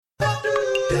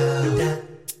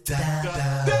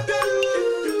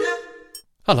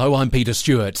Hello, I'm Peter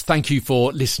Stewart. Thank you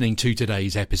for listening to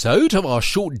today's episode of our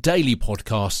short daily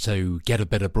podcast to Get a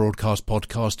Better Broadcast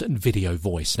podcast and video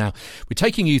voice. Now, we're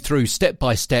taking you through step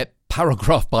by step,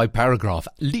 paragraph by paragraph,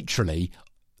 literally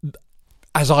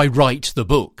as I write the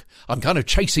book. I'm kind of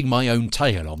chasing my own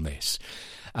tail on this.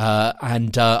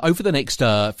 And over the next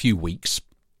few weeks,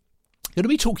 I'm going to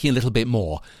be talking a little bit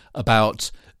more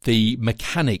about the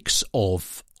mechanics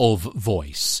of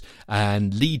voice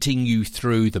and leading you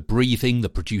through the breathing, the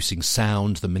producing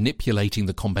sound, the manipulating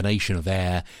the combination of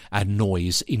air and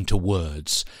noise into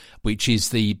words, which is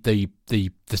the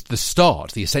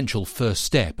start, the essential first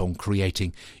step on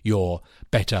creating your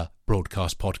better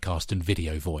broadcast, podcast and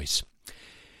video voice.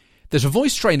 There's a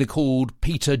voice trainer called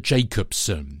Peter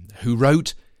Jacobson who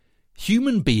wrote,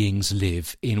 "Human beings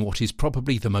live in what is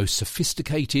probably the most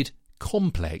sophisticated,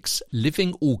 complex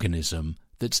living organism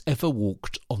that's ever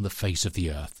walked on the face of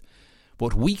the earth.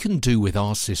 What we can do with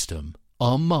our system,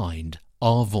 our mind,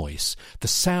 our voice, the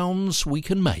sounds we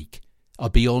can make are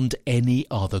beyond any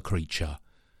other creature.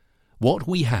 What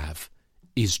we have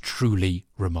is truly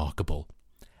remarkable."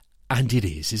 And it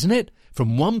is, isn't it?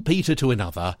 From one Peter to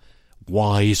another,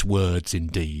 wise words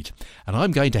indeed. And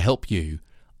I'm going to help you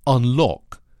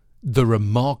unlock the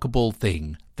remarkable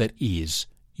thing that is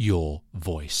your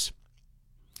voice.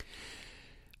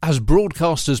 As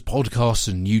broadcasters, podcasters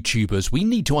and YouTubers, we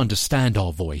need to understand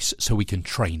our voice so we can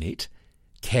train it,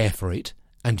 care for it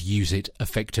and use it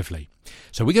effectively.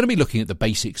 So we're going to be looking at the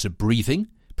basics of breathing,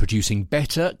 producing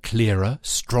better, clearer,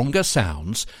 stronger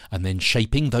sounds and then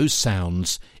shaping those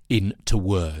sounds into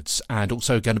words, and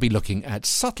also going to be looking at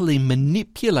subtly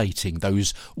manipulating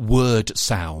those word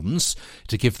sounds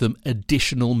to give them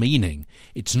additional meaning.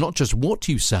 It's not just what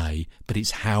you say, but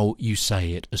it's how you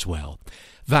say it as well.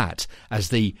 That, as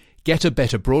the Get a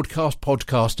Better Broadcast,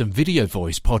 Podcast and Video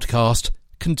Voice podcast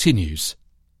continues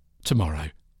tomorrow.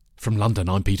 From London,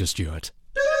 I'm Peter Stewart.